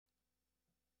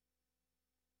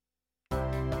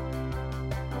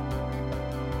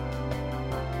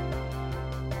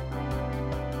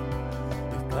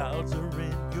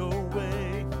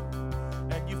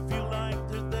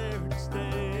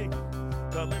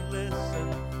and listen.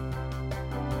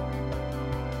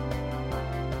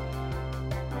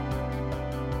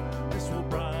 This will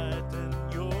brighten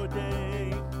your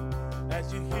day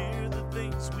as you hear the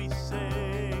things we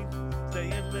say.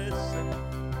 Stay and listen.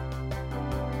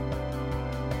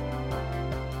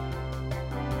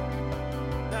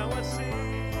 Now I see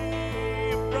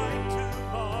bright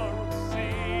tomorrow,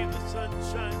 see the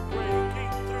sunshine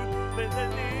breaking through. Lend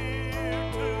an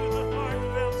ear to the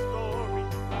heartfelt story,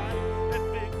 life and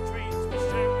victories we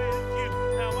share with you.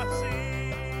 Now I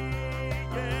see,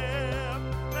 yeah,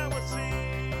 now I see,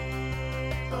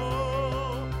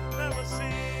 oh, now I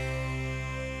see.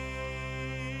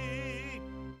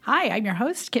 Hi, I'm your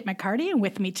host, Kit McCarty, and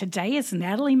with me today is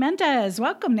Natalie Mendez.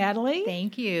 Welcome, Natalie.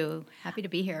 Thank you. Happy to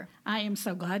be here. I am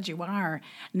so glad you are.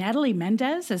 Natalie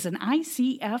Mendez is an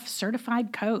ICF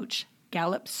certified coach,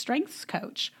 Gallup Strengths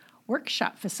coach,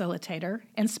 workshop facilitator,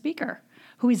 and speaker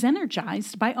who is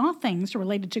energized by all things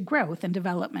related to growth and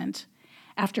development.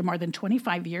 After more than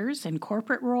 25 years in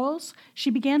corporate roles, she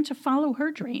began to follow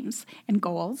her dreams and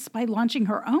goals by launching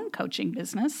her own coaching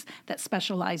business that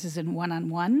specializes in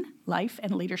one-on-one life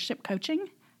and leadership coaching,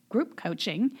 group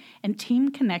coaching, and team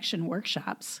connection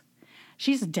workshops.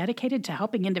 She's dedicated to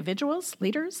helping individuals,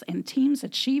 leaders, and teams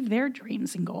achieve their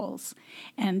dreams and goals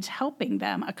and helping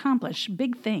them accomplish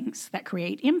big things that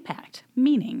create impact,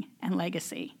 meaning, and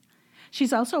legacy.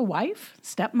 She's also a wife,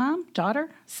 stepmom,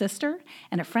 daughter, sister,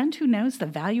 and a friend who knows the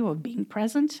value of being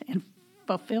present and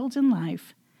fulfilled in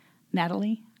life.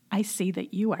 Natalie, I see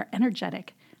that you are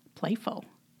energetic, playful,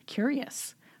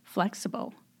 curious,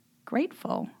 flexible,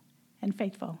 grateful, and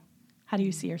faithful. How do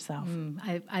you see yourself?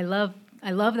 I love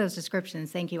those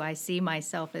descriptions. Thank you. I see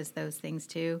myself as those things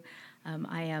too.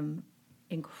 I am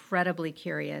incredibly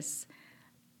curious.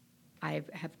 I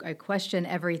question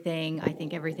everything. I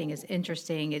think everything is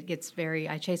interesting.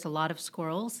 I chase a lot of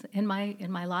squirrels in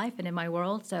my life and in my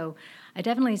world. So I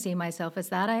definitely see myself as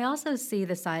that. I also see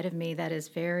the side of me that is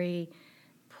very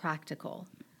practical.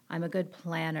 I'm a good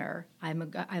planner.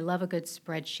 I love a good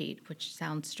spreadsheet, which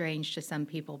sounds strange to some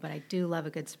people, but I do love a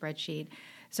good spreadsheet.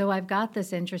 So I've got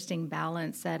this interesting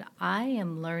balance that I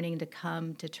am learning to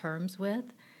come to terms with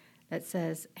that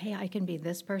says, hey, I can be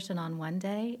this person on one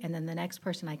day, and then the next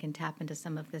person I can tap into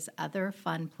some of this other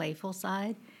fun, playful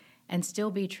side and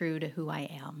still be true to who I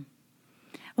am.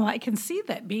 Well, I can see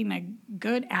that being a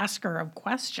good asker of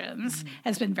questions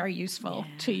has been very useful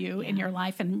to you in your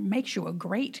life and makes you a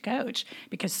great coach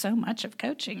because so much of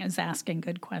coaching is asking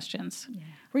good questions. Yeah.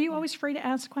 Were you always free to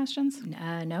ask questions?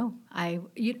 No.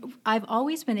 I've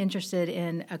always been interested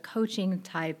in a coaching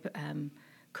type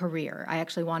career. I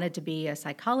actually wanted to be a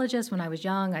psychologist when I was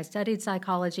young. I studied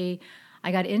psychology.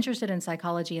 I got interested in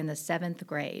psychology in the 7th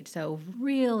grade. So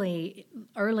really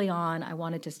early on, I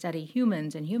wanted to study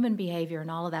humans and human behavior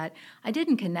and all of that. I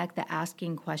didn't connect the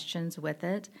asking questions with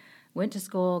it. Went to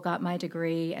school, got my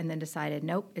degree, and then decided,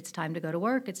 nope, it's time to go to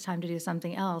work. It's time to do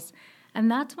something else.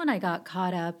 And that's when I got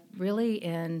caught up really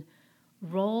in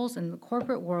roles in the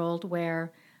corporate world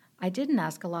where I didn't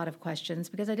ask a lot of questions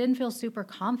because I didn't feel super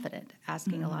confident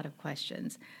asking a lot of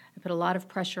questions. I put a lot of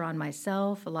pressure on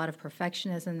myself, a lot of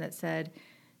perfectionism that said,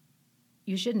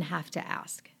 you shouldn't have to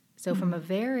ask. So from a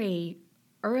very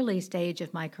early stage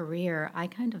of my career, I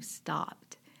kind of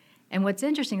stopped. And what's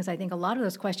interesting is I think a lot of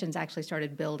those questions actually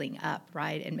started building up,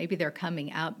 right? And maybe they're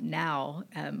coming out now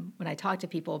when I talk to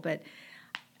people, but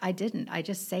I didn't. I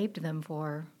just saved them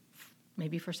for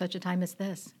such a time as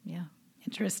this, yeah.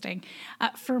 Interesting.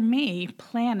 For me,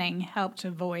 planning helped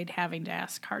avoid having to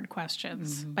ask hard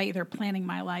questions by either planning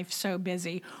my life so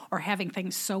busy or having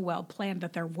things so well planned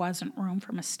that there wasn't room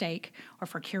for mistake or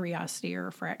for curiosity or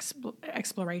for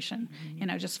exploration.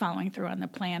 Just following through on the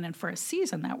plan. And for a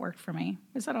season, that worked for me.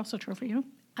 Is that also true for you?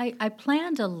 I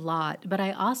planned a lot, but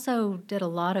I also did a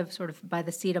lot of sort of by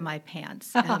the seat of my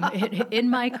pants. In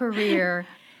my career,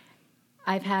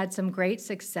 I've had some great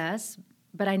success,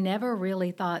 but I never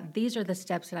really thought, these are the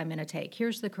steps that I'm going to take.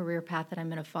 Here's the career path that I'm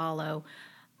going to follow.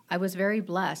 I was very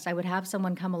blessed. I would have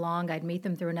someone come along. I'd meet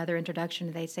them through another introduction,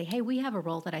 and they'd say, hey, we have a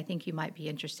role that I think you might be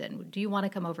interested in. Do you want to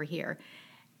come over here?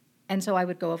 And so I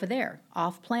would go over there,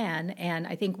 off plan. And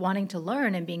I think wanting to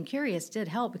learn and being curious did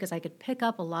help because I could pick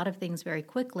up a lot of things very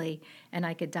quickly, and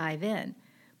I could dive in.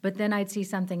 But then I'd see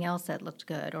something else that looked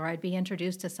good, or I'd be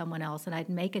introduced to someone else, and I'd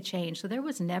make a change. So there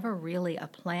was never really a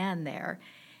plan there.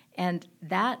 And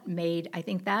I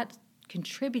think that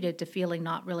contributed to feeling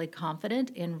not really confident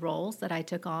in roles that I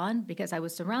took on because I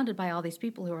was surrounded by all these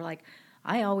people who were like,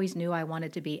 I always knew I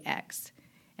wanted to be X.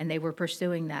 And they were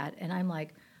pursuing that. And I'm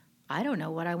like, I don't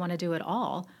know what I want to do at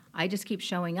all. I just keep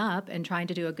showing up and trying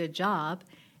to do a good job.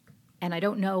 And I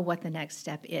don't know what the next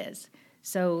step is.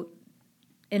 So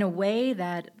in a way,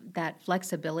 that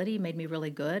flexibility made me really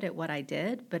good at what I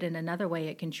did, but in another way,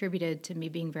 it contributed to me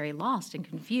being very lost and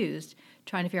confused,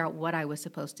 trying to figure out what I was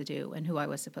supposed to do and who I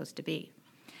was supposed to be.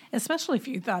 Especially if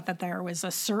you thought that there was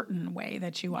a certain way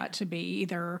that you ought to be,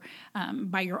 either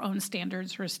by your own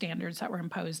standards or standards that were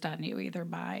imposed on you, either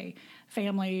by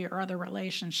family or other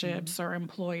relationships or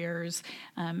employers.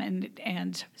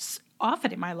 And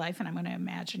often in my life, and I'm going to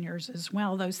imagine yours as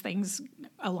well, those things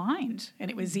aligned,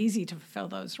 and it was easy to fulfill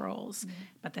those roles.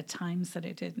 But the times that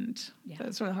it didn't,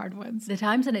 those were the hard ones. The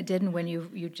times that it didn't, when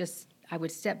I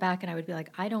would step back and I would be like,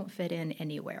 I don't fit in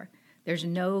anywhere. There's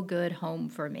no good home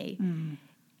for me.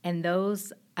 And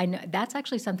those, I know that's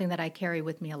actually something that I carry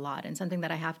with me a lot, and something that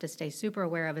I have to stay super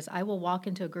aware of is I will walk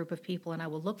into a group of people and I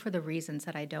will look for the reasons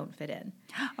that I don't fit in.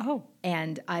 Oh.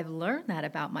 And I've learned that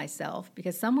about myself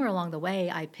because somewhere along the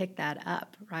way I picked that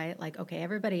up, right? Like, okay,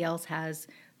 everybody else has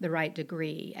the right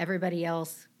degree. Everybody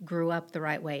else grew up the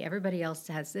right way. Everybody else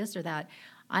has this or that.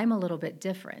 I'm a little bit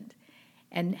different.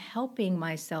 And helping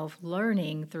myself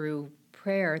learning through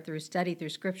prayer, through study, through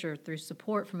scripture, through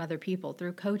support from other people,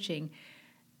 through coaching,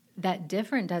 that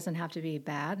different doesn't have to be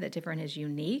bad, that different is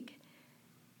unique,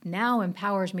 now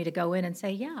empowers me to go in and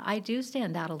say, yeah, I do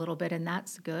stand out a little bit, and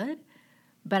that's good.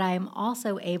 But I am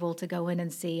also able to go in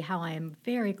and see how I am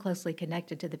very closely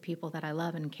connected to the people that I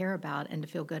love and care about, and to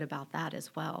feel good about that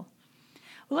as well.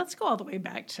 Well, let's go all the way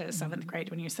back to seventh grade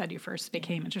when you said you first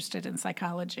became interested in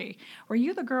psychology. Were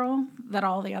you the girl that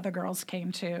all the other girls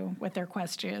came to with their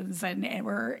questions and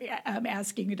were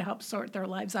asking you to help sort their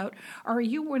lives out? Or are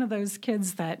you one of those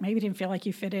kids that maybe didn't feel like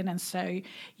you fit in, and so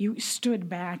you stood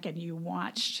back and you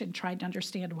watched and tried to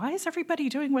understand, why is everybody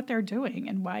doing what they're doing,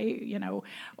 and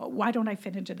why don't I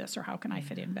fit into this, or how can I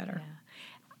fit in better?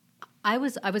 Yeah. I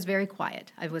was very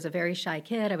quiet. I was a very shy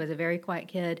kid. I was a very quiet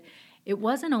kid. It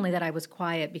wasn't only that I was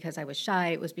quiet because I was shy,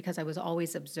 it was because I was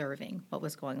always observing what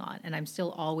was going on. And I'm still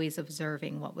always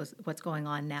observing what's going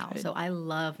on now. Good. So I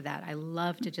love that. I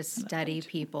love to just study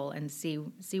people and see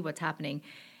what's happening.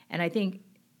 And I think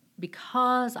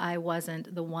because I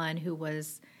wasn't the one who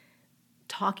was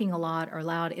talking a lot or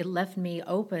loud, it left me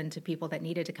open to people that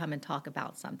needed to come and talk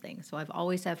about something. So I've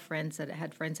always had friends that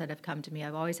have come to me.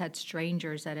 I've always had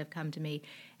strangers that have come to me,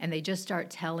 and they just start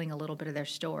telling a little bit of their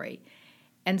story.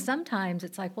 And sometimes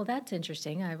it's like, well, that's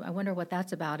interesting. I wonder what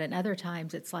that's about. And other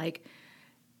times it's like,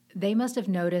 they must have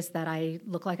noticed that I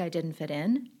look like I didn't fit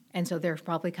in, and so they're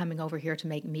probably coming over here to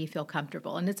make me feel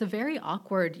comfortable. And it's a very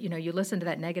awkward, you listen to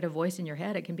that negative voice in your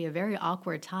head, it can be a very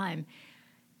awkward time.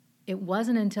 It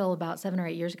wasn't until about 7 or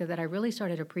 8 years ago that I really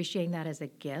started appreciating that as a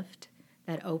gift,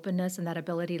 that openness and that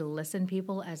ability to listen to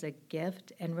people as a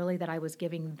gift, and really that I was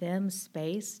giving them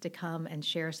space to come and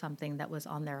share something that was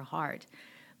on their heart.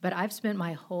 But I've spent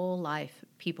my whole life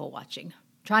people watching,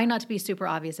 trying not to be super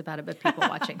obvious about it, but people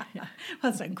watching. Well,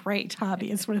 that's a great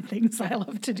hobby. It's one of the things I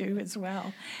love to do as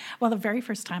well. Well, the very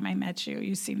first time I met you,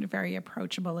 you seemed very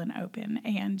approachable and open,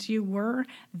 and you were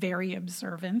very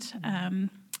observant.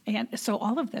 And so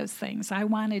all of those things, I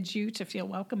wanted you to feel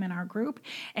welcome in our group,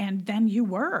 and then you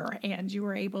were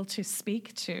able to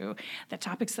speak to the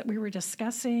topics that we were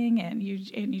discussing, and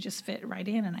you just fit right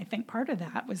in. And I think part of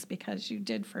that was because you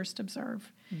did first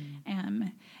observe,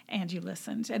 and you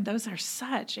listened, and those are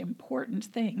such important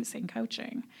things in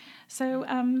coaching. So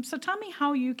tell me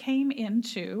how you came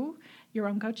into your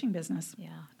own coaching business.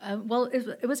 Yeah. Well,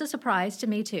 it was a surprise to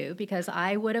me too, because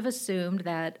I would have assumed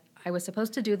that I was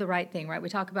supposed to do the right thing, right? We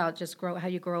talk about just how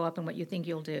you grow up and what you think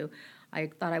you'll do. I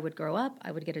thought I would grow up,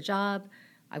 I would get a job,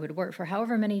 I would work for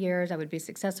however many years, I would be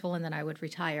successful, and then I would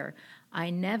retire. I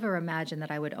never imagined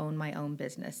that I would own my own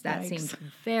business. That seemed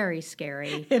very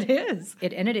scary. It is.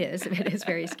 It is. It is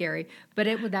very scary. But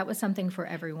that was something for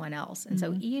everyone else. And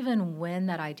so even when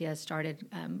that idea started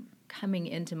coming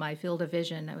into my field of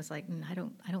vision, I was like, I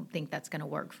don't think that's going to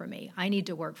work for me. I need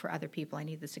to work for other people. I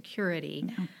need the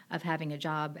security of having a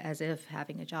job, as if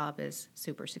having a job is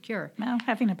super secure. Well,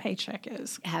 having a paycheck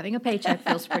is. Having a paycheck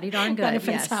feels pretty darn good.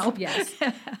 Benefits help. Yes.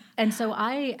 And so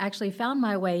I actually found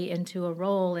my way into a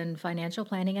role in financial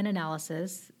planning and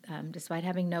analysis, despite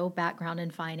having no background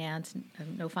in finance,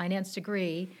 no finance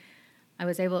degree.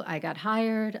 I got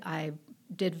hired. I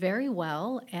did very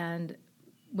well, and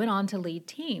went on to lead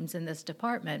teams in this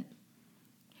department.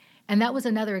 And that was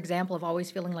another example of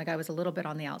always feeling like I was a little bit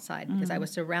on the outside, because I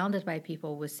was surrounded by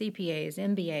people with CPAs,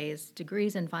 MBAs,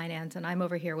 degrees in finance, and I'm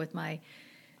over here with my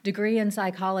degree in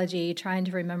psychology, trying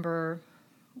to remember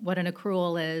what an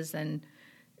accrual is, and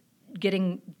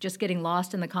getting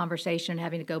lost in the conversation,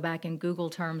 having to go back and Google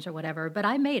terms or whatever. But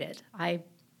I made it.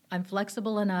 I'm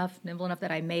flexible enough, nimble enough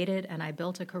that I made it, and I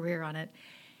built a career on it.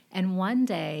 And one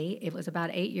day, it was about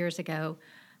 8 years ago,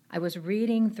 I was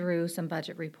reading through some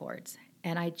budget reports,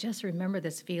 and I just remember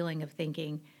this feeling of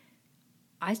thinking,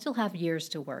 I still have years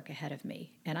to work ahead of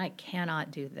me, and I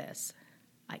cannot do this.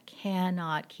 I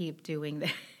cannot keep doing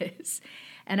this.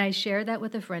 And I shared that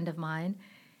with a friend of mine,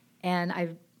 and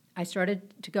I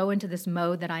started to go into this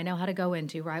mode that I know how to go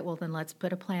into, right? Well, then let's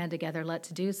put a plan together. Let's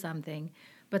do something.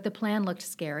 But the plan looked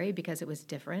scary because it was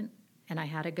different, and I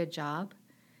had a good job,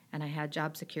 and I had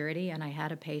job security, and I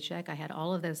had a paycheck. I had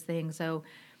all of those things. So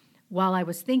while I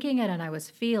was thinking it and I was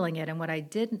feeling it, and what I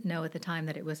didn't know at the time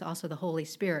that it was also the Holy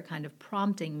Spirit kind of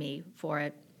prompting me for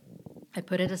it, I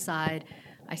put it aside.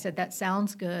 I said, that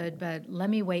sounds good, but let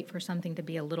me wait for something to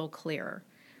be a little clearer.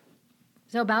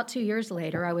 So about 2 years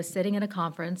later, I was sitting at a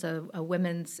conference, a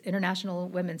International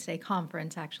Women's Day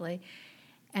conference, actually,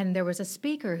 and there was a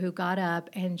speaker who got up,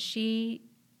 and she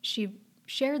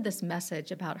shared this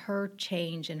message about her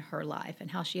change in her life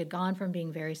and how she had gone from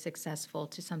being very successful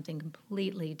to something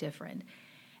completely different.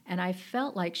 And I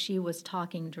felt like she was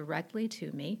talking directly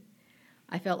to me.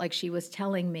 I felt like she was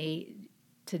telling me,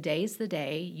 today's the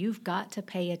day. You've got to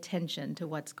pay attention to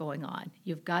what's going on.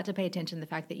 You've got to pay attention to the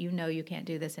fact that you know you can't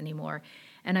do this anymore.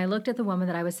 And I looked at the woman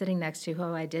that I was sitting next to, who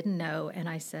I didn't know, and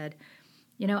I said,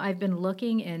 you know, I've been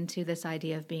looking into this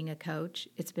idea of being a coach.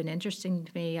 It's been interesting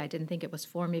to me. I didn't think it was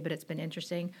for me, but it's been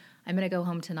interesting. I'm going to go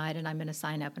home tonight, and I'm going to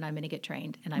sign up, and I'm going to get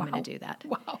trained, and I'm going to do that.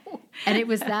 Wow. And it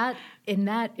was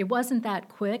it wasn't that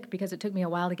quick because it took me a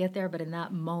while to get there, but in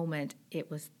that moment,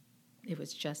 it was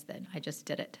just then. I just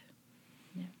did it.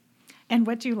 Yeah. And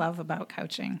what do you love about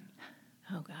coaching?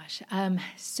 Oh gosh,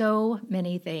 so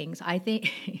many things. I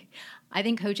think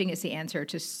coaching is the answer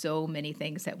to so many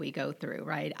things that we go through,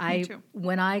 right? Me too.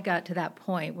 When I got to that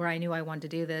point where I knew I wanted to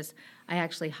do this, I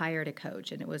actually hired a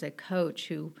coach, and it was a coach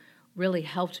who really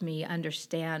helped me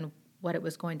understand what it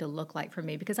was going to look like for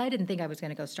me, because I didn't think I was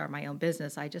going to go start my own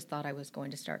business. I just thought I was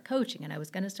going to start coaching, and I was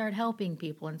going to start helping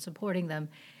people and supporting them.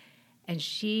 And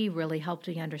she really helped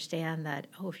me understand that,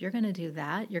 if you're going to do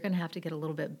that, you're going to have to get a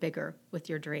little bit bigger with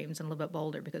your dreams and a little bit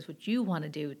bolder, because what you want to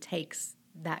do takes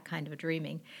that kind of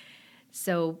dreaming.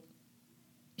 So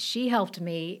she helped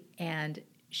me, and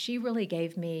she really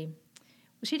gave me,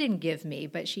 well, she didn't give me,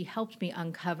 but she helped me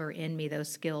uncover in me those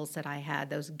skills that I had,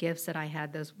 those gifts that I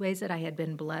had, those ways that I had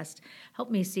been blessed,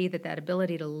 helped me see that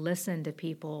ability to listen to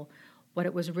people, what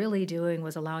it was really doing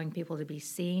was allowing people to be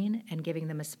seen and giving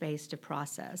them a space to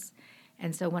process.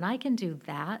 And so when I can do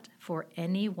that for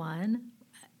anyone,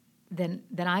 then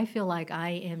I feel like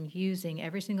I am using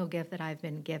every single gift that I've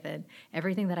been given,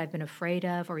 everything that I've been afraid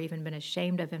of or even been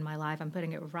ashamed of in my life, I'm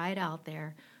putting it right out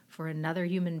there for another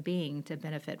human being to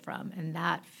benefit from. And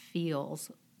that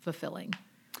feels fulfilling.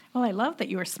 Well, I love that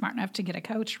you were smart enough to get a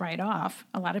coach right off.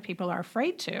 A lot of people are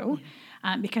afraid to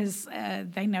because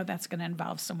they know that's going to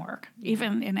involve some work. Yeah.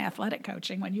 Even in athletic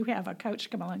coaching, when you have a coach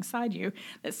come alongside you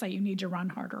that say you need to run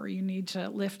harder or you need to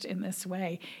lift in this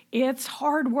way, it's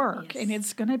hard work and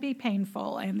it's going to be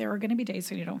painful, and there are going to be days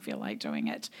when you don't feel like doing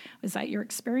it. Was that your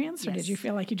experience, or did you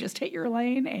feel like you just hit your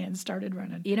lane and started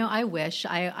running? You know, I wish.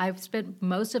 I've spent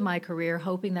most of my career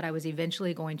hoping that I was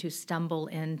eventually going to stumble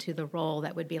into the role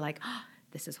that would be like,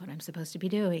 this is what I'm supposed to be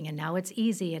doing, and now it's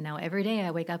easy, and now every day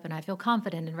I wake up and I feel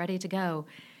confident and ready to go,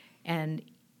 and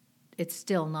it's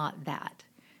still not that.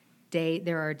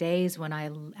 There are days when I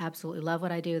absolutely love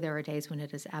what I do. There are days when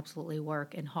it is absolutely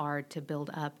work and hard to build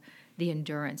up the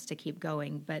endurance to keep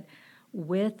going. But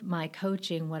with my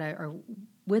coaching,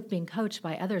 with being coached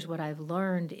by others, what I've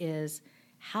learned is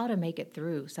how to make it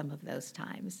through some of those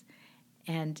times.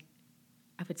 And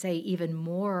I would say even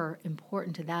more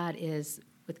important to that is,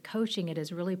 with coaching, it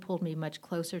has really pulled me much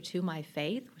closer to my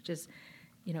faith, which is,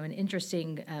 an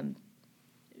interesting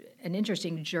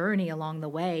journey along the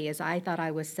way. As I thought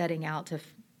I was setting out to,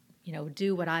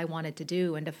 do what I wanted to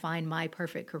do and to find my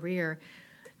perfect career,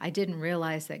 I didn't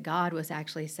realize that God was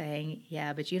actually saying,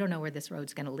 "Yeah, but you don't know where this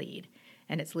road's going to lead,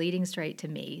 and it's leading straight to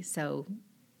me. So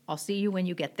I'll see you when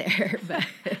you get there." But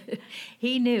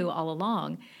He knew all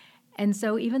along. And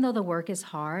so even though the work is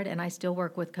hard, and I still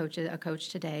work with a coach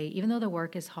today, even though the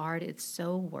work is hard, it's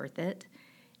so worth it.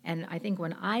 And I think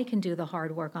when I can do the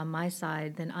hard work on my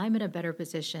side, then I'm in a better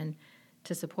position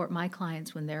to support my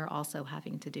clients when they're also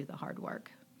having to do the hard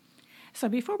work. So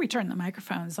before we turn the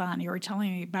microphones on, you were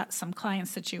telling me about some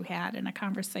clients that you had in a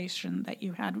conversation that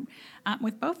you had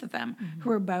with both of them, who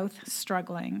were both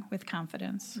struggling with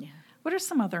confidence. Yeah. What are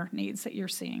some other needs that you're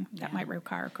seeing that might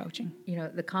require coaching?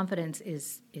 The confidence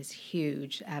is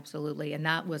huge, absolutely. And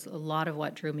that was a lot of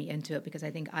what drew me into it, because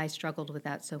I think I struggled with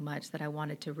that so much that I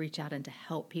wanted to reach out and to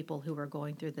help people who were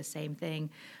going through the same thing.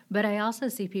 But I also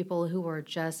see people who are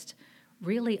just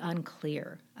really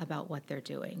unclear about what they're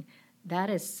doing.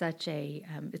 That is such a,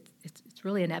 it's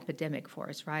really an epidemic for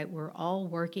us, right? We're all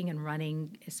working and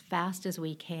running as fast as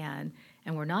we can,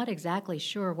 and we're not exactly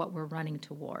sure what we're running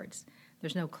towards.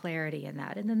 There's no clarity in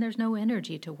that, and then there's no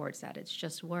energy towards that. It's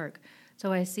just work.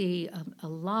 So I see a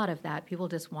lot of that, people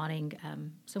just wanting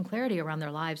some clarity around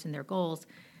their lives and their goals.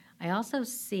 I also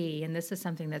see, and this is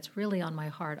something that's really on my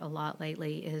heart a lot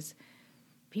lately, is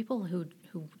people who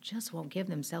just won't give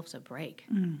themselves a break.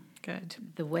 Good.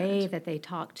 The way that they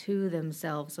talk to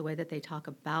themselves, the way that they talk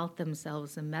about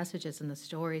themselves, the messages and the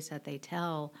stories that they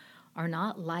tell are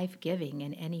not life-giving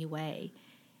in any way.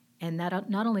 And that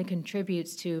not only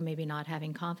contributes to maybe not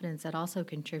having confidence, that also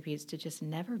contributes to just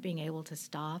never being able to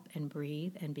stop and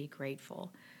breathe and be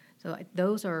grateful. So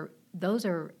those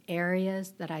are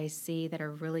areas that I see that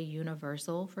are really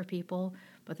universal for people,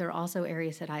 but they're also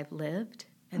areas that I've lived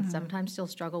and sometimes still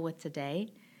struggle with today.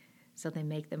 So they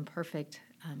make them perfect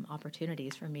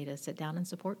opportunities for me to sit down and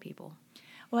support people.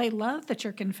 Well, I love that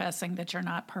you're confessing that you're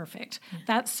not perfect.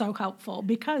 That's so helpful,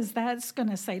 because that's going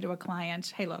to say to a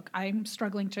client, hey, look, I'm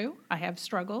struggling too. I have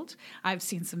struggled. I've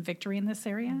seen some victory in this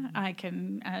area. I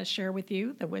can share with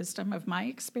you the wisdom of my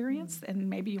experience, and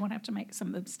maybe you won't have to make some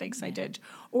of the mistakes I did.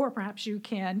 Or perhaps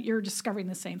you're discovering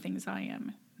the same things I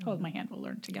am. Hold my hand, we'll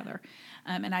learn together.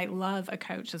 And I love a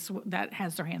coach that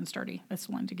has their hands dirty, that's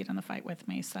willing to get in the fight with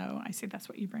me. So I see that's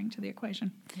what you bring to the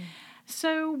equation.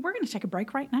 So we're going to take a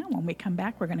break right now. When we come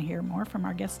back, we're going to hear more from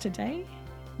our guest today,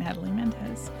 Natalie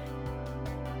Mendez.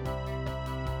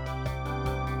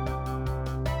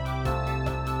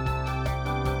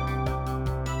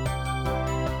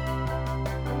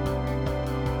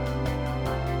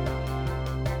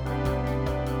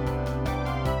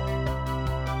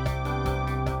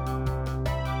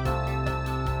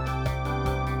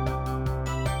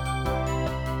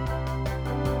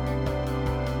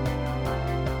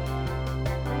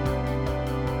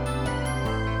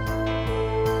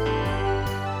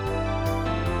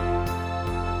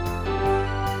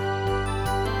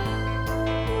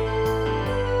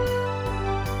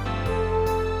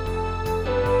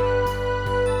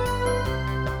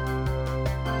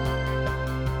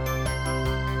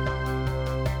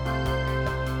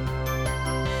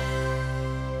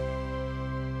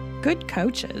 Good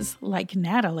coaches, like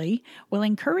Natalie, will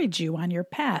encourage you on your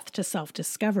path to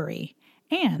self-discovery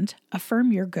and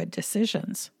affirm your good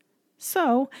decisions.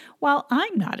 So, while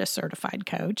I'm not a certified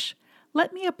coach,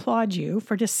 let me applaud you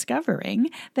for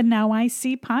discovering the Now I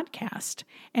See podcast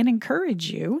and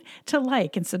encourage you to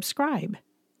like and subscribe,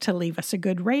 to leave us a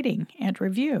good rating and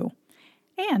review,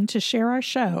 and to share our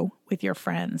show with your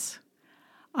friends.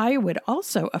 I would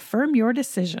also affirm your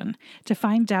decision to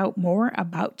find out more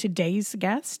about today's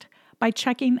guest by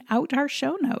checking out our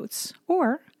show notes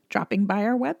or dropping by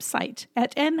our website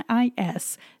at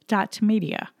nis.media,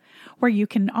 where you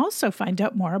can also find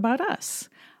out more about us,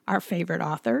 our favorite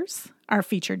authors, our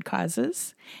featured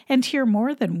causes, and hear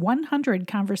more than 100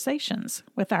 conversations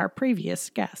with our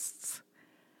previous guests.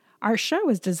 Our show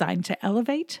is designed to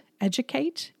elevate,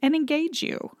 educate, and engage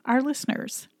you, our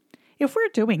listeners. If we're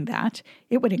doing that,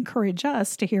 it would encourage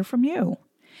us to hear from you.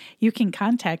 You can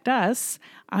contact us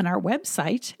on our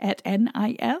website at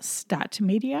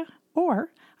nis.media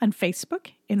or on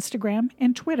Facebook, Instagram,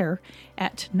 and Twitter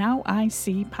at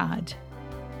NowICPod.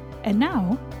 And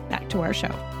now, back to our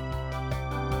show.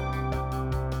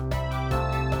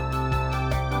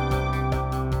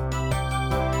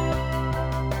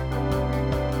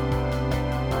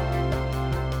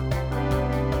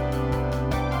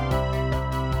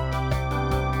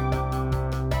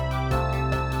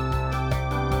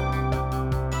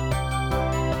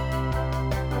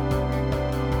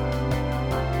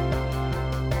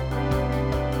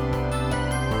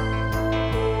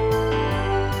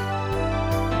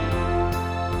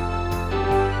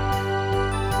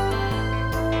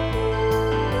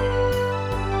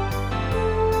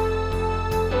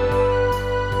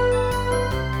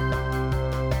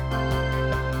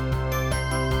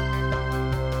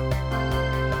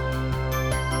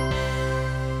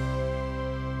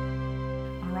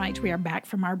 We are back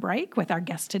from our break with our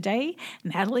guest today,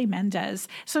 Natalie Mendez.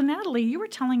 So, Natalie, you were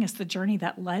telling us the journey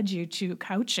that led you to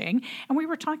coaching, and we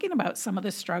were talking about some of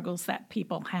the struggles that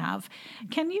people have.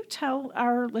 Can you tell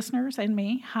our listeners and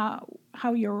me how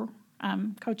your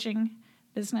coaching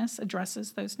business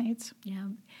addresses those needs? Yeah.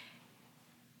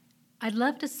 I'd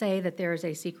love to say that there is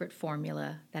a secret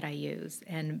formula that I use,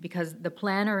 and because the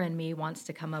planner in me wants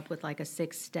to come up with like a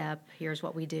 6-step, here's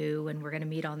what we do, and we're going to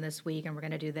meet on this week, and we're going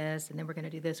to do this, and then we're going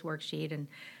to do this worksheet and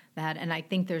that, and I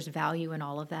think there's value in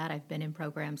all of that. I've been in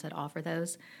programs that offer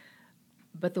those.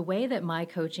 But the way that my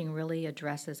coaching really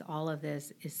addresses all of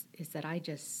this is that I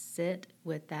just sit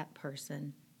with that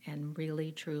person and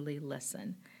really, truly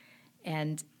listen.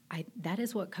 And that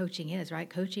is what coaching is, right?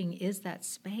 Coaching is that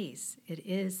space. It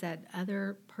is that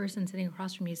other person sitting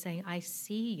across from you saying, I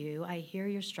see you, I hear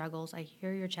your struggles, I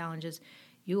hear your challenges.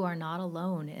 You are not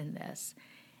alone in this.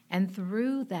 And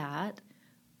through that,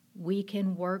 we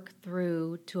can work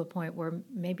through to a point where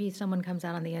maybe someone comes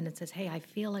out on the end and says, hey, I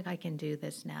feel like I can do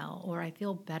this now, or I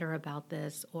feel better about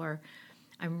this, or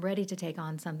I'm ready to take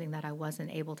on something that I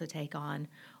wasn't able to take on.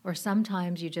 Or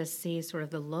sometimes you just see sort of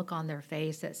the look on their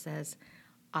face that says,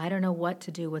 I don't know what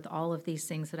to do with all of these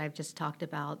things that I've just talked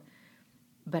about,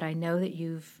 but I know that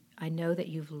you've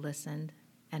listened,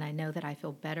 and I know that I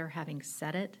feel better having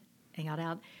said it and got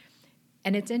out.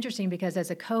 And it's interesting because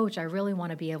as a coach, I really want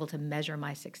to be able to measure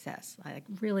my success. I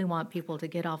really want people to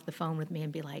get off the phone with me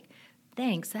and be like,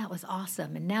 thanks, that was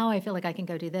awesome. And now I feel like I can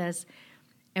go do this.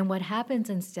 And what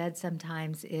happens instead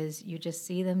sometimes is you just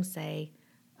see them say,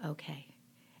 okay.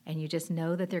 And you just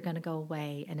know that they're going to go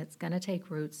away and it's going to take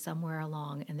roots somewhere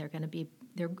along and they're going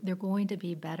to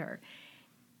be better.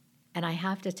 And I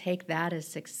have to take that as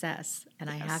success.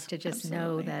 And yes, I have to just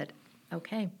know that,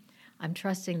 okay, I'm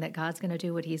trusting that God's going to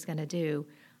do what he's going to do.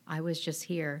 I was just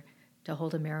here to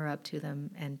hold a mirror up to them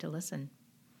and to listen.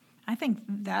 I think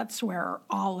that's where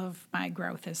all of my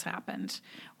growth has happened,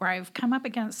 where I've come up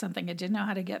against something I didn't know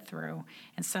how to get through,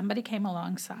 and somebody came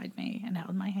alongside me and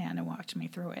held my hand and walked me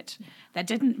through it. That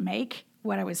didn't make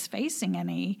what I was facing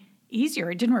any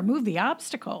easier. It didn't remove the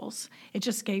obstacles. It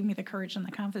just gave me the courage and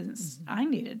the confidence I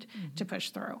needed to push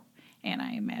through. And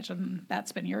I imagine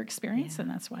that's been your experience, and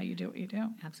that's why you do what you do.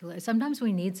 Absolutely. Sometimes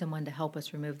we need someone to help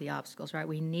us remove the obstacles, right?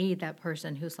 We need that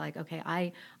person who's like, okay,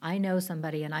 I know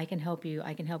somebody and I can help you.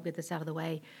 I can help get this out of the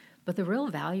way. But the real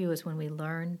value is when we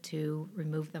learn to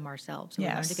remove them ourselves. We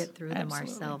learn to get through them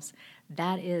ourselves.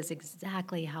 That is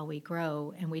exactly how we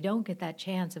grow. And we don't get that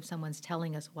chance if someone's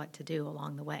telling us what to do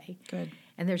along the way. Good.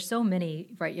 And there's so many,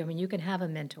 right? I mean, you can have a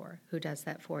mentor who does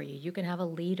that for you. You can have a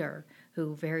leader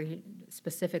who very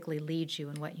specifically leads you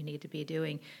in what you need to be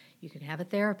doing. You can have a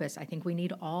therapist. I think we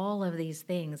need all of these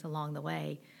things along the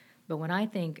way. But when I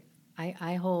think,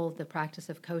 I hold the practice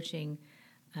of coaching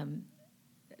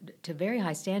to very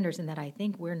high standards in that I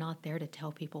think we're not there to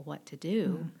tell people what to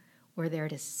do. We're there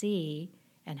to see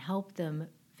and help them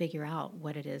figure out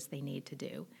what it is they need to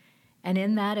do. And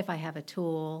in that, if I have a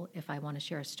tool, if I want to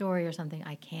share a story or something,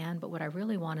 I can. But what I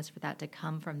really want is for that to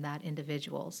come from that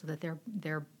individual so that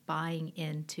they're buying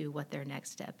into what their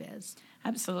next step is.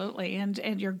 Absolutely. And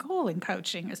your goal in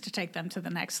coaching is to take them to the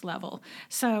next level.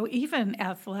 So even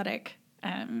athletic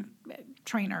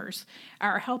trainers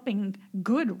are helping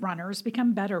good runners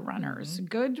become better runners,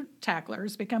 good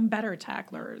tacklers become better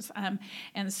tacklers.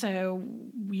 And so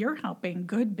you're helping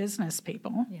good business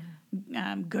people,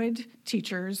 good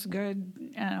teachers,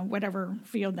 good whatever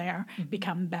field they are,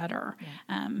 become better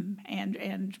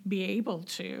and be able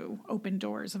to open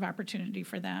doors of opportunity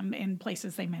for them in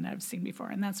places they may not have seen before.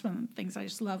 And that's one of the things I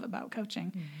just love about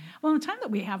coaching. Well, in the time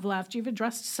that we have left, you've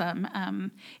addressed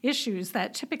some issues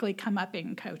that typically come up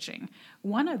in coaching.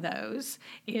 One of those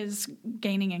is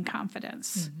gaining in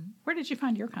confidence. Where did you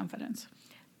find your confidence?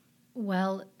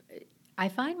 Well, I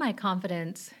find my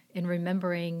confidence in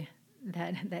remembering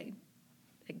that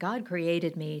God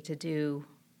created me to do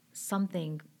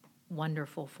something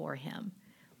wonderful for him.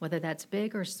 Whether that's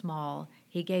big or small,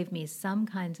 he gave me some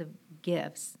kinds of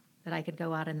gifts that I could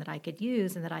go out and that I could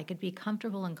use and that I could be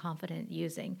comfortable and confident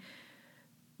using.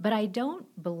 But I don't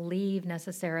believe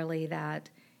necessarily that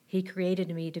he created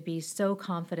me to be so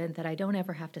confident that I don't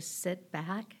ever have to sit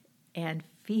back and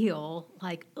feel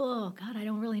like, oh, God, I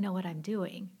don't really know what I'm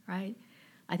doing, right?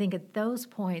 I think at those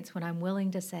points when I'm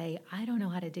willing to say, I don't know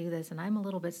how to do this, and I'm a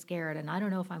little bit scared, and I don't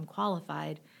know if I'm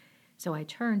qualified, so I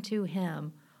turn to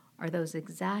him, are those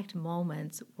exact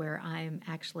moments where I'm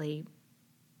actually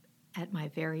at my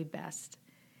very best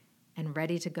and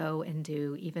ready to go and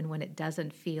do, even when it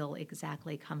doesn't feel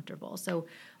exactly comfortable. So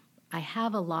I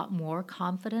have a lot more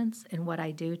confidence in what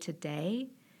I do today,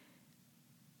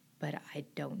 but I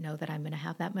don't know that I'm going to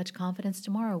have that much confidence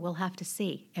tomorrow. We'll have to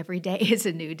see. Every day is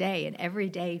a new day, and every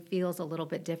day feels a little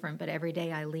bit different, but every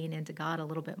day I lean into God a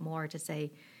little bit more to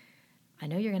say, I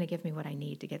know you're going to give me what I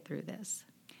need to get through this.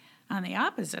 On the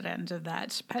opposite end of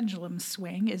that pendulum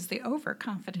swing is the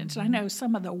overconfident. I know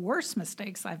some of the worst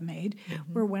mistakes I've made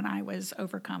were when I was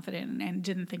overconfident and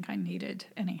didn't think I needed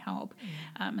any help.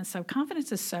 And so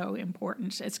confidence is so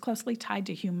important. It's closely tied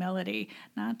to humility.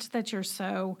 Not that you're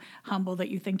so humble that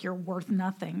you think you're worth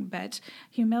nothing, but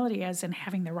humility as in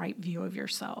having the right view of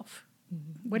yourself.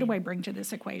 What do I bring to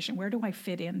this equation? Where do I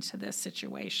fit into this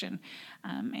situation?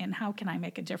 And how can I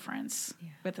make a difference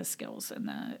with the skills and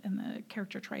the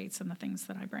character traits and the things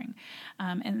that I bring?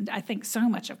 And I think so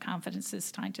much of confidence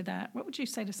is tied to that. What would you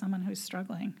say to someone who's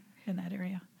struggling in that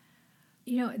area?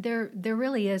 There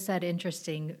really is that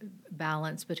interesting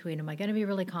balance between, am I going to be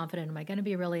really confident? Am I going to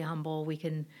be really humble? We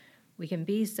can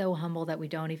be so humble that we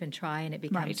don't even try, and it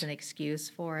becomes an excuse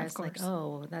for us. Like,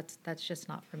 oh, that's just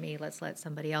not for me. Let's let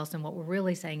somebody else. And what we're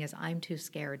really saying is, I'm too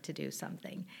scared to do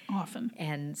something. Often.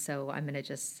 And so I'm going to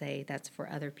just say that's for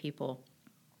other people.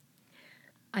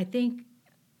 I think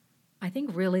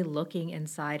really looking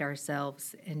inside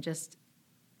ourselves and just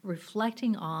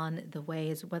reflecting on the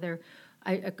ways, whether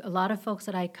a lot of folks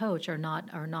that I coach are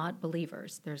not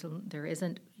believers. There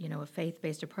isn't a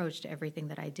faith-based approach to everything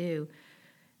that I do.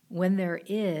 When there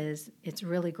is, it's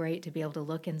really great to be able to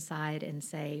look inside and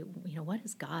say, what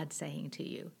is God saying to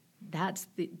you? That's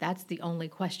the only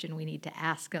question we need to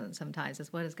ask sometimes,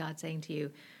 is what is God saying to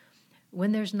you?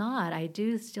 When there's not, I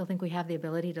do still think we have the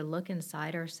ability to look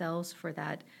inside ourselves for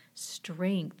that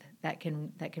strength that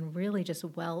can really just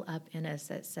well up in us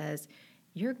that says,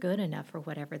 you're good enough for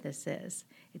whatever this is.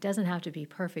 It doesn't have to be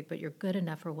perfect, but you're good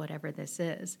enough for whatever this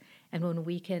is. And when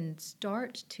we can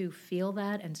start to feel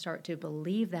that and start to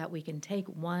believe that, we can take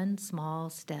one small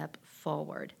step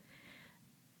forward.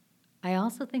 I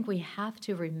also think we have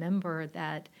to remember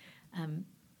that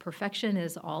perfection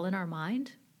is all in our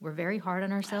mind. We're very hard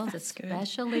on ourselves,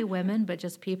 especially women, but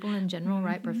just people in general,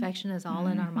 right? Perfection is all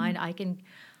in our mind. I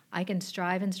can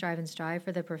strive and strive and strive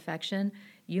for the perfection.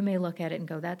 You may look at it and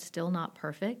go, that's still not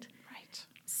perfect. Right.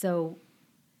 So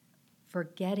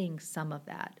forgetting some of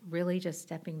that, really just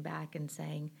stepping back and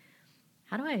saying,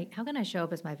 how can I show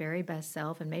up as my very best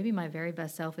self? And maybe my very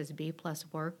best self is B+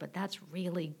 work, but that's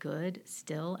really good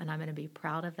still, and I'm going to be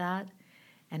proud of that,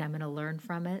 and I'm going to learn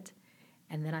from it,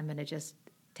 and then I'm going to just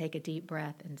take a deep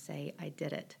breath and say, I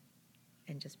did it,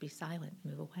 and just be silent,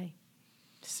 move away.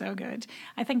 So good.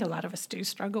 I think a lot of us do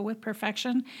struggle with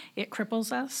perfection. It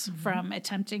cripples us from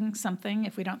attempting something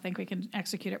if we don't think we can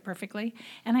execute it perfectly.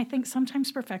 And I think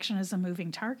sometimes perfection is a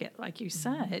moving target. Like you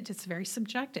said, it's very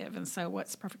subjective. And so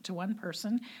what's perfect to one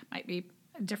person might be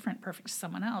different perfect to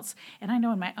someone else. And I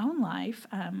know in my own life,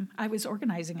 I was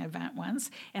organizing an event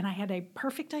once, and I had a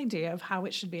perfect idea of how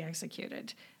it should be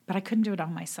executed, but I couldn't do it all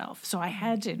myself. So I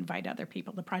had to invite other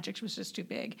people. The project was just too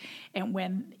big. And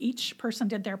when each person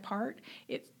did their part,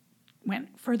 it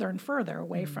went further and further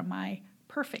away from my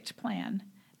perfect plan.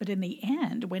 But in the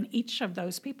end, when each of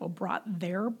those people brought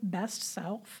their best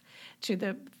self to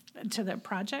the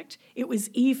project, it was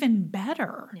even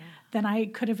better than I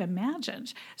could have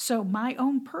imagined. So my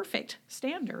own perfect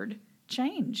standard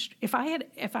changed. If I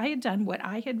had done what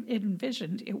I had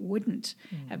envisioned, it wouldn't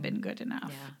have been good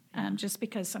enough. Just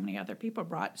because so many other people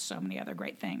brought so many other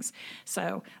great things.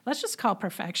 So let's just call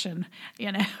perfection,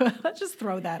 let's just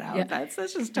throw that out. That's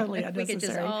just totally unnecessary. We could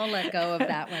just all let go of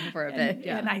that one for a bit.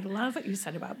 And I love what you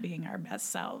said about being our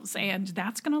best selves. And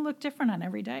that's going to look different on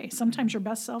every day. Sometimes your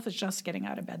best self is just getting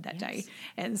out of bed that day.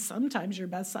 And sometimes your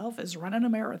best self is running a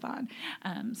marathon.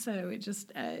 So it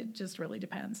just really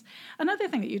depends. Another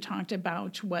thing that you talked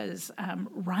about was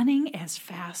running as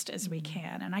fast as we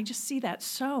can. And I just see that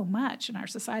so much in our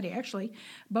society. Actually,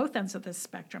 both ends of the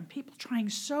spectrum, people trying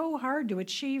so hard to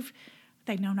achieve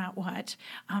they know not what,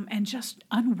 and just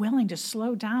unwilling to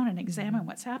slow down and examine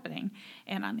what's happening.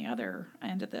 And on the other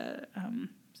end of the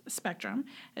spectrum,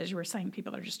 as you were saying,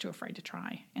 people are just too afraid to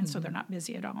try, and so they're not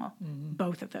busy at all.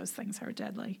 Both of those things are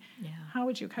deadly. How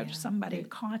would you coach somebody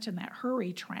caught in that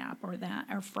hurry trap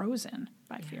or frozen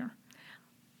by fear?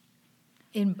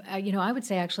 I would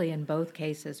say actually in both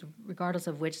cases, regardless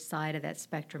of which side of that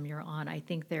spectrum you're on, I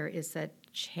think there is that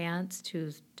chance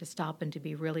to stop and to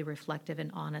be really reflective and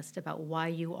honest about why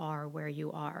you are where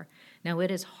you are. Now,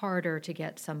 it is harder to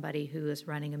get somebody who is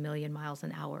running 1,000,000 miles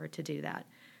an hour to do that,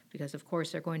 because of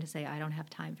course they're going to say, I don't have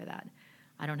time for that.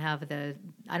 I don't have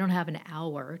an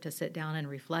hour to sit down and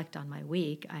reflect on my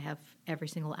week. I have every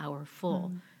single hour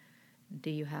full. Do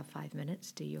you have 5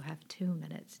 minutes? Do you have 2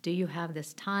 minutes? Do you have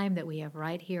this time that we have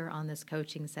right here on this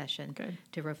coaching session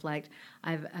to reflect?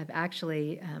 I've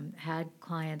actually had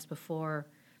clients before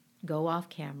go off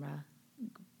camera,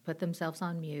 put themselves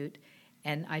on mute,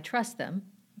 and I trust them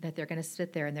that they're going to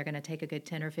sit there and they're going to take a good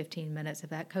 10 or 15 minutes of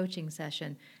that coaching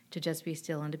session to just be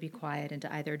still and to be quiet and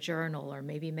to either journal or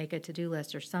maybe make a to-do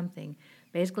list or something,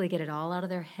 basically get it all out of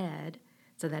their head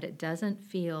so that it doesn't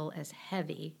feel as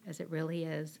heavy as it really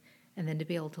is. And then to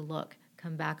be able to look,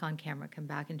 come back on camera, come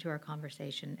back into our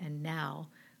conversation, and now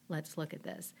let's look at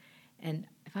this. And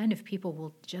I find if people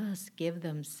will just give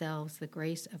themselves the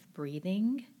grace of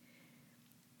breathing,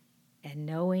 and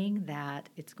knowing that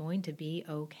it's going to be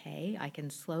okay. I can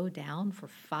slow down for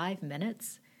 5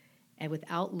 minutes and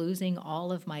without losing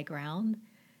all of my ground,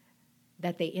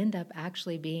 that they end up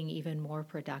actually being even more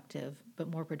productive, but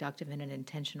more productive in an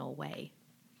intentional way.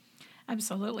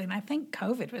 Absolutely. And I think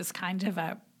COVID was kind of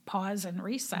a pause and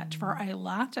reset for a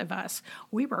lot of us.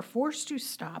 We were forced to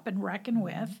stop and reckon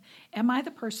with, am I the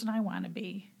person I want to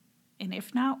be? And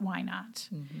if not, why not?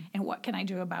 And what can I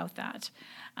do about that?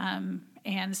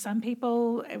 And some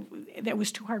people, that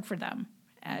was too hard for them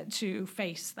to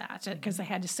face that because they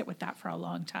had to sit with that for a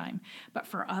long time. But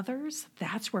for others,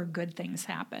 that's where good things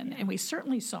happen. And we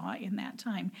certainly saw in that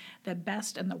time the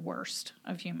best and the worst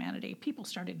of humanity. People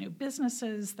started new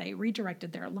businesses. They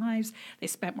redirected their lives. They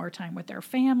spent more time with their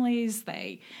families.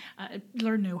 They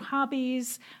learned new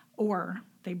hobbies, or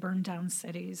they burned down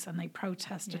cities and they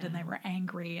protested and they were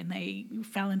angry and they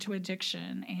fell into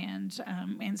addiction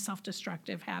and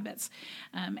self-destructive habits.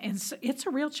 And so it's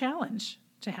a real challenge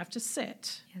to have to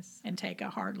sit and take a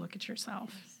hard look at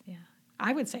yourself. Yeah.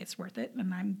 I would say it's worth it,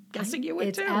 and I'm guessing you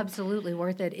would too. It's absolutely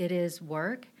worth it. It is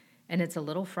work, and it's a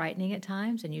little frightening at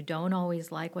times, and you don't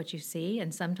always like what you see,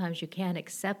 and sometimes you can't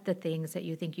accept the things that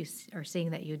you think you are seeing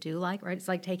that you do like, right? It's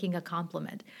like taking a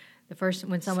compliment.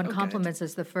 When someone compliments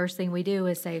us, the first thing we do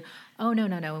is say, oh, no,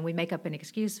 and we make up an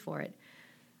excuse for it.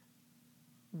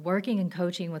 Working and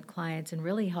coaching with clients and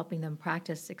really helping them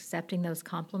practice accepting those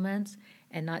compliments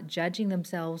and not judging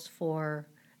themselves for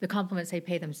the compliments they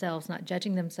pay themselves, not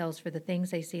judging themselves for the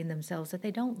things they see in themselves that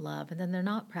they don't love and then they're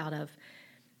not proud of,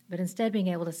 but instead being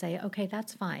able to say, okay,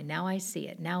 that's fine. Now I see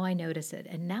it. Now I notice it.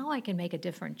 And now I can make a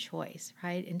different choice,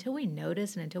 right? Until we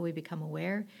notice and until we become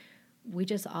aware, we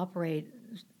just operate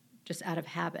just out of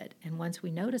habit. And once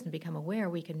we notice and become aware,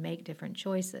 we can make different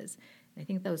choices. And I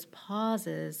think those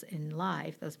pauses in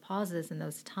life, those pauses and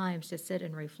those times to sit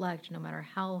and reflect, no matter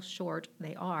how short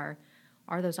they are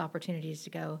those opportunities to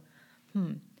go,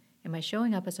 am I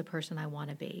showing up as a person I want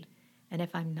to be? And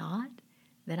if I'm not,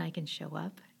 then I can show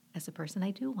up as a person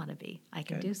I do want to be. I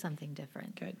can do something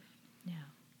different. Good. Yeah.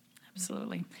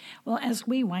 Absolutely. Well, as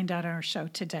we wind out our show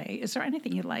today, is there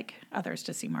anything you'd like others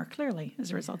to see more clearly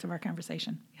as a result of our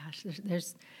conversation? Gosh,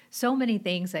 there's so many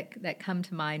things that come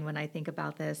to mind when I think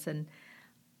about this, and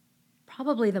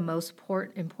probably the most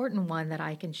important one that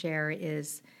I can share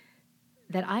is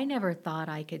that I never thought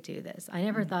I could do this. I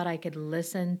never thought I could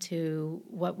listen to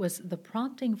what was the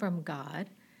prompting from God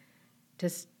to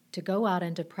go out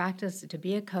and to practice, to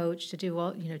be a coach, to do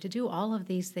all of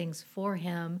these things for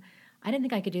Him. I didn't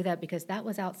think I could do that because that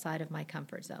was outside of my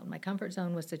comfort zone. My comfort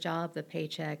zone was the job, the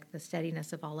paycheck, the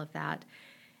steadiness of all of that.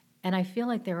 And I feel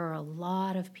like there are a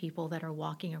lot of people that are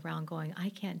walking around going, I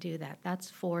can't do that. That's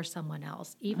for someone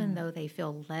else, even though they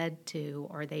feel led to,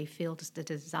 or they feel just a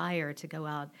desire to go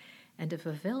out and to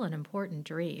fulfill an important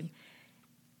dream.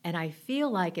 And I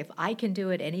feel like if I can do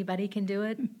it, anybody can do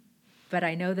it. But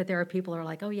I know that there are people who are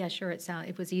like, oh yeah, sure,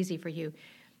 it was easy for you.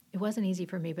 It wasn't easy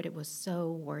for me, but it was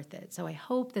so worth it. So I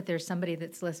hope that there's somebody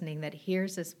that's listening that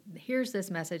hears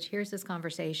this message, hears this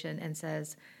conversation, and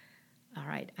says, all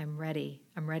right, I'm ready.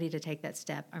 I'm ready to take that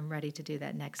step. I'm ready to do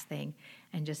that next thing.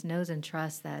 And just knows and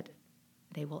trusts that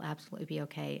they will absolutely be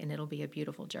okay, and it'll be a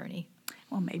beautiful journey.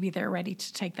 Well, maybe they're ready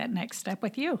to take that next step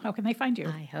with you. How can they find you?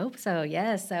 I hope so,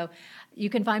 yes. So you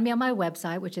can find me on my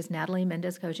website, which is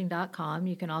nataliemendezcoaching.com.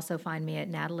 You can also find me at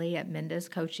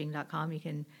natalie@mendezcoaching.com. You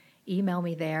can email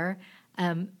me there.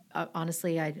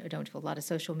 Honestly, I don't do a lot of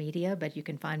social media, but you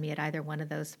can find me at either one of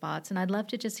those spots. And I'd love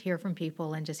to just hear from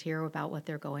people and just hear about what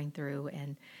they're going through.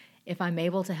 And if I'm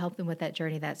able to help them with that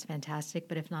journey, that's fantastic.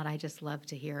 But if not, I just love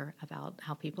to hear about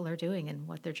how people are doing and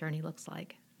what their journey looks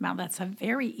like. Well, that's a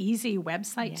very easy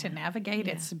website to navigate.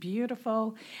 Yeah. It's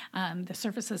beautiful. The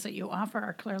services that you offer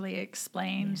are clearly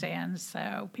explained, and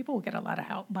so people will get a lot of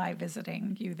help by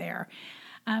visiting you there.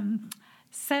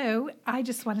 So I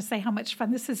just want to say how much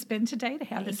fun this has been today to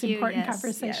have this important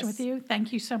conversation with you.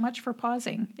 Thank you so much for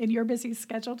pausing in your busy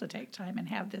schedule to take time and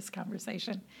have this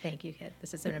conversation. Thank you, Kit.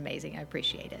 This has been amazing. I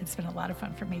appreciate it. It's been a lot of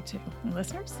fun for me, too. And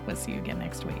listeners, we'll see you again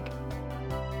next week.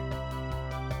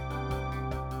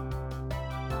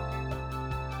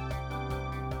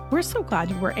 We're so glad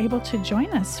you were able to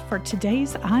join us for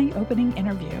today's eye-opening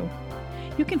interview.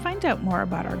 You can find out more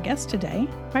about our guest today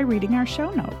by reading our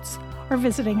show notes or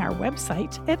visiting our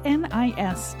website at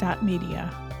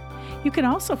nis.media. You can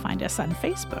also find us on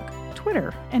Facebook,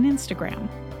 Twitter, and Instagram.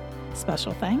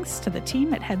 Special thanks to the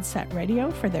team at Headset Radio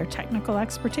for their technical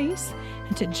expertise,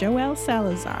 and to Joelle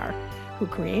Salazar, who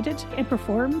created and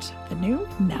performed the new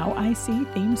Now I See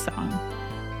theme song.